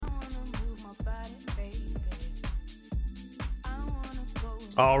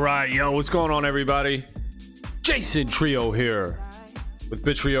All right, yo, what's going on, everybody? Jason Trio here with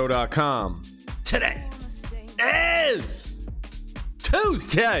Bitrio.com. Today is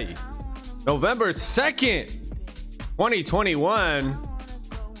Tuesday, November 2nd, 2021.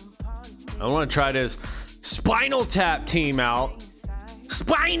 I want to try this Spinal Tap team out.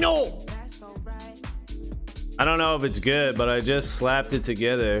 Spinal! I don't know if it's good, but I just slapped it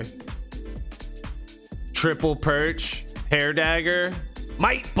together. Triple perch, hair dagger,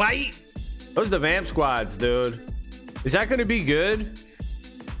 might bite. Those are the vamp squads, dude. Is that gonna be good?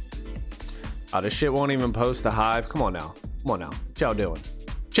 Oh, this shit won't even post a hive. Come on now. Come on now. What y'all doing?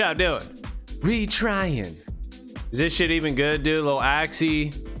 What y'all doing? Retrying. Is this shit even good, dude? Little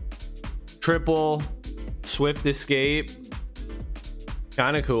Axie, triple, swift escape.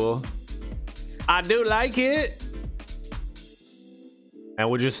 Kinda cool. I do like it.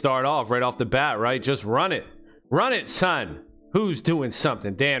 And we'll just start off right off the bat, right? Just run it. Run it, son. Who's doing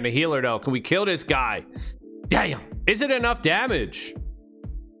something? Damn, the healer, though. Can we kill this guy? Damn. Is it enough damage?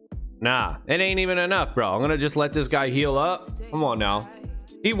 Nah, it ain't even enough, bro. I'm gonna just let this guy heal up. Come on now.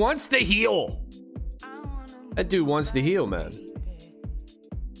 He wants to heal. That dude wants to heal, man.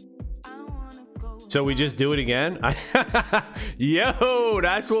 So we just do it again? Yo,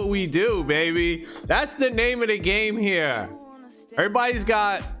 that's what we do, baby. That's the name of the game here. Everybody's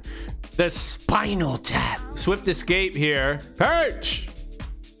got the Spinal Tap. Swift escape here. Perch!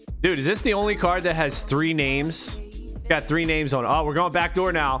 Dude, is this the only card that has 3 names? Got 3 names on it. Oh, we're going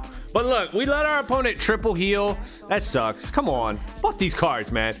backdoor now. But look, we let our opponent triple heal. That sucks. Come on. Fuck these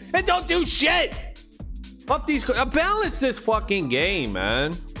cards, man. And don't do shit! Fuck these cards. Balance this fucking game,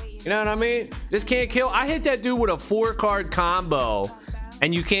 man. You know what I mean? This can't kill. I hit that dude with a 4-card combo,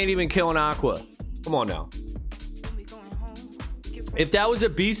 and you can't even kill an Aqua. Come on now. If that was a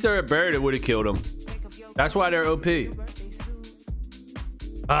beast or a bird, it would have killed him. That's why they're OP.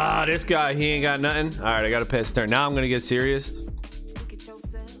 Ah, this guy, he ain't got nothing. All right, I got to pass turn. Now I'm going to get serious.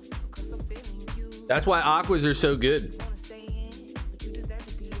 That's why Aquas are so good.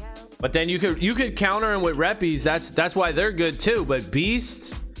 But then you could counter them with Reppies. That's why they're good too. But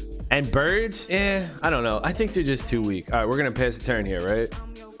beasts and birds, I don't know. I think they're just too weak. All right, we're going to pass the turn here, right?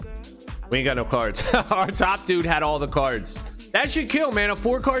 We ain't got no cards. Our top dude had all the cards. That should kill, man. A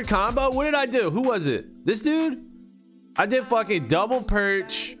 4-card combo. What did I do? Who was it? This dude? I did fucking double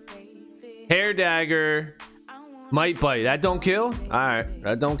perch, hair dagger, might bite. That don't kill? All right.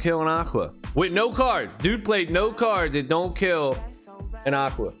 That don't kill an Aqua. With no cards. Dude played no cards. It don't kill an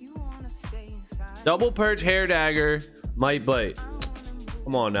Aqua. Double perch, hair dagger, might bite.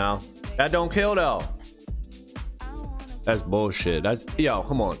 Come on now. That don't kill, though. That's bullshit. Yo,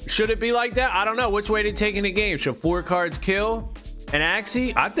 come on. Should it be like that? I don't know. Which way they taking the game? Should 4 cards kill an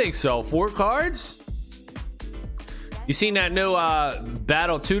Axie? I think so. 4 cards? You seen that new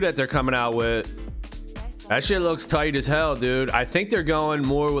Battle 2 that they're coming out with? That shit looks tight as hell, dude. I think they're going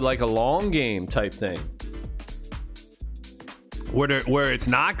more with like a long game type thing. Where it's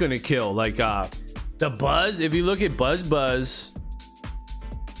not going to kill. Like the Buzz. If you look at Buzz,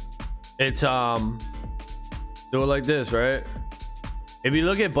 it's do it like this, right? If you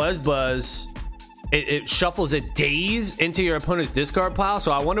look at Buzz, it shuffles a Daze into your opponent's discard pile.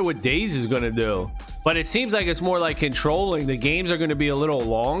 So I wonder what Daze is going to do. But it seems like it's more like controlling. The games are going to be a little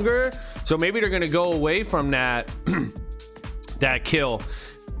longer. So maybe they're going to go away from that that kill.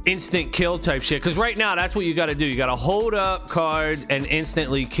 Instant kill type shit. Because right now, that's what you got to do. You got to hold up cards and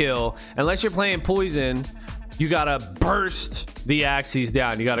instantly kill. Unless you're playing poison, you got to burst the Axies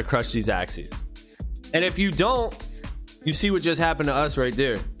down. You got to crush these Axies. And if you don't, you see what just happened to us right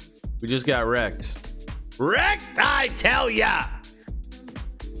there. We just got wrecked. Wrecked, I tell ya!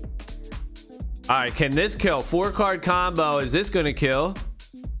 Alright, can this kill? 4-card combo. Is this gonna kill?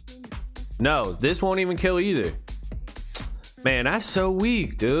 No, this won't even kill either. Man, that's so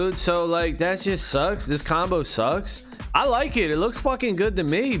weak, dude. So, like, that just sucks. This combo sucks. I like it. It looks fucking good to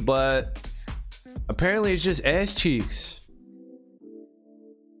me, but apparently it's just ass cheeks.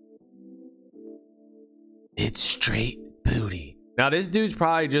 It's straight booty. Now this dude's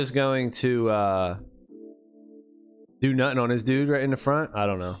probably just going to do nothing on this dude right in the front. I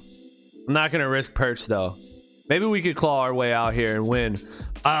don't know. I'm not gonna risk perch though. Maybe we could claw our way out here and win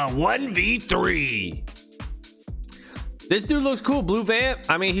 1v3. This dude looks cool. Blue vamp.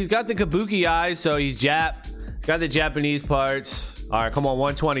 I mean, he's got the kabuki eyes, so he's Jap. He's got the Japanese parts. All right, come on,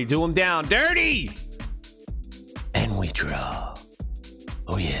 120. Do him down. Dirty. And we draw.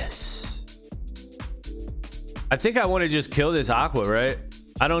 Oh yes. I think I want to just kill this Aqua, right?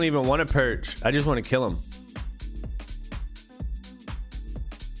 I don't even want to perch. I just want to kill him.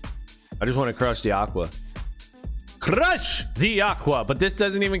 I just want to crush the Aqua. Crush the Aqua. But this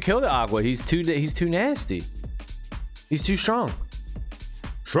doesn't even kill the Aqua. He's too nasty. He's too strong.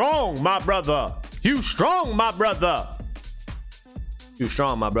 Strong, my brother. You strong, my brother. Too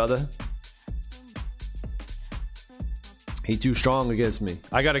strong, my brother. He too strong against me.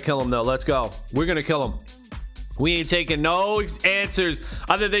 I gotta kill him though. Let's go. We're gonna kill him. We ain't taking no answers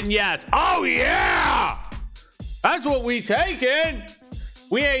other than yes. Oh yeah, that's what we taking.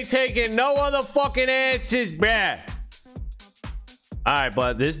 We ain't taking no other fucking answers, bruh. All right,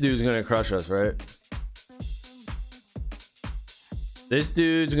 but this dude's gonna crush us, right? This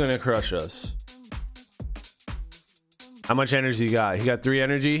dude's gonna crush us. How much energy he got? He got 3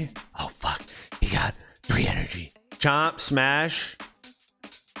 energy. Oh fuck, he got 3 energy. Chomp, smash.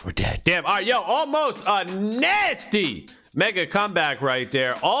 We're dead. Damn. All right, yo, almost a nasty mega comeback right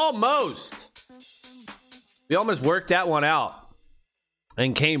there. Almost. We almost worked that one out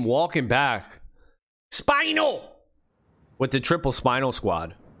and came walking back. Spinal with the triple Spinal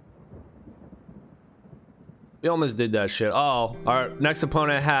squad. We almost did that shit. Oh, our next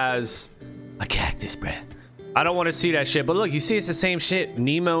opponent has a cactus, bruh. I don't want to see that shit, but look, you see it's the same shit.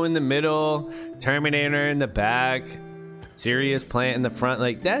 Nemo in the middle, Terminator in the back, Sirius plant in the front.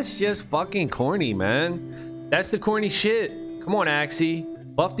 Like, that's just fucking corny, man. That's the corny shit. Come on, Axie.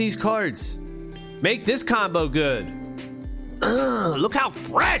 Buff these cards. Make this combo good. Look how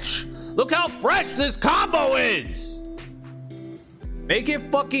fresh. Look how fresh this combo is. Make it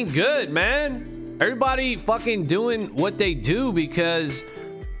fucking good, man. Everybody fucking doing what they do because,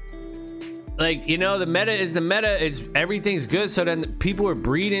 like, you know, the meta is everything's good. So then people are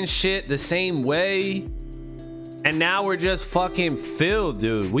breeding shit the same way. And now we're just fucking filled,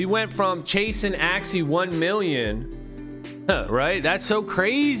 dude. We went from chasing Axie 1 million, right? That's so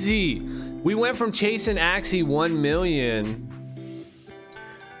crazy. We went from chasing Axie 1 million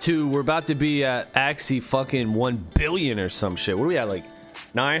to we're about to be at Axie fucking 1 billion or some shit. What are we at, like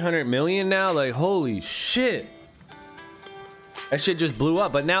 900 million now? Like, holy shit. That shit just blew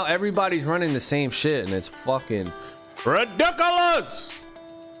up. But now everybody's running the same shit and it's fucking ridiculous.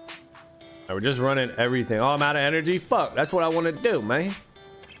 We're just running everything. Oh, I'm out of energy. Fuck, that's what I want to do, man.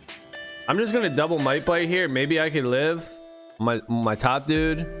 I'm just gonna double might bite here. Maybe I could live my top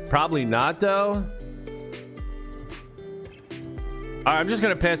dude. Probably not though. All right, I'm just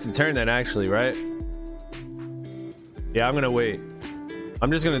gonna pass the turn then, actually, right? Yeah, I'm gonna wait.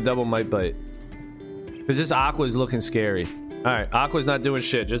 I'm just gonna double might bite because this Aqua's looking scary. All right, Aqua's not doing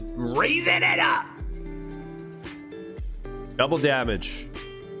shit, just raising it up. Double damage.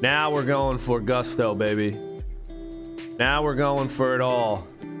 Now we're going for gusto, baby. Now we're going for it all.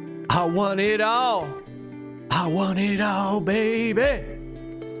 I want it all. I want it all, baby.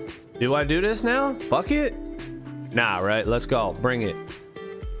 Do I do this now? Fuck it. Nah, right? Let's go. Bring it.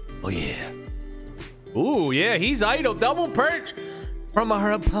 Oh, yeah. Ooh, yeah. He's idle. Double perch from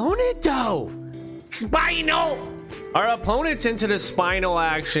our opponent, though. Spinal. Our opponent's into the Spinal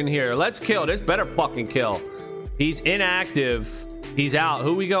action here. Let's kill. This better fucking kill. He's inactive. He's out.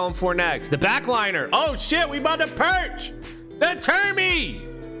 Who we going for next? The backliner. Oh shit, we about to perch the Termy.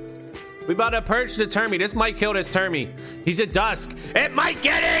 We about to perch the Termy. This might kill this Termy. He's a Dusk. It might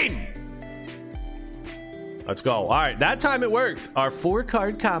get him. Let's go. All right, that time it worked. Our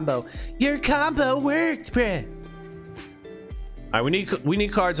 4-card combo. Your combo worked, bruh. All right, we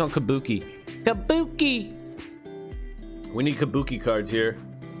need cards on Kabuki. Kabuki. We need Kabuki cards here.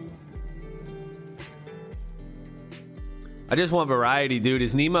 I just want variety, dude.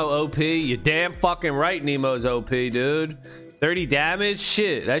 Is Nemo OP? You damn fucking right Nemo's OP, dude. 30 damage?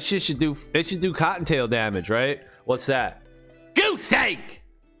 Shit. That shit should do, it should do Cottontail damage, right? What's that? Goose egg!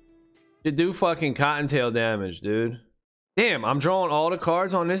 Should do fucking Cottontail damage, dude. Damn, I'm drawing all the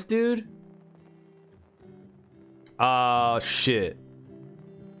cards on this dude? Oh, shit.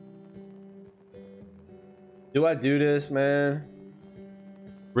 Do I do this, man?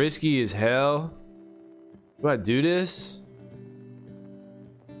 Risky as hell. Do I do this?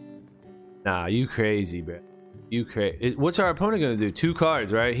 Nah, you crazy, bro. You crazy. What's our opponent gonna do? 2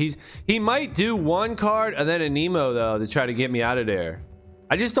 cards, right? He might do 1 card and then a Nemo though to try to get me out of there.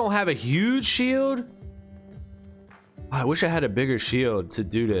 I just don't have a huge shield. I wish I had a bigger shield to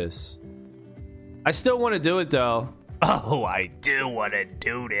do this. I still want to do it though. Oh, I do want to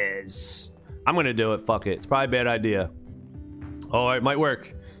do this. I'm gonna do it. Fuck it. It's probably a bad idea. Oh, it might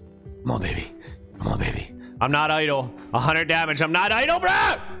work. Come on, baby. Come on, baby. I'm not idle. 100 damage. I'm not idle,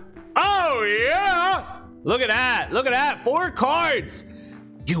 bro. Oh, yeah. Look at that. Look at that. 4 cards.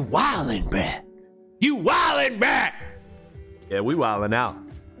 You wildin', bruh. You wildin', bruh. Yeah, we wildin' out.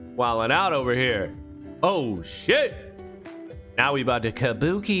 Wildin' out over here. Oh, shit. Now we about to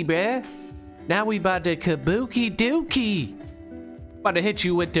kabuki, bruh. now we about to kabuki dookie. About to hit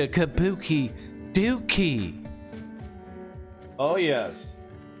you with the kabuki dookie. Oh yes,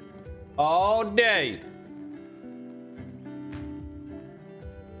 all day.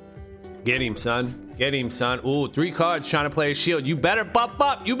 Get him, son. Get him, son. Ooh, 3 cards trying to play a shield. You better buff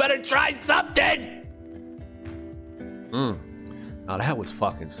up. You better try something. Now that was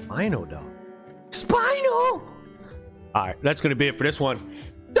fucking Spinal, though. Spinal! All right, that's going to be it for this one.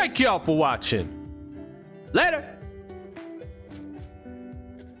 Thank y'all for watching. Later.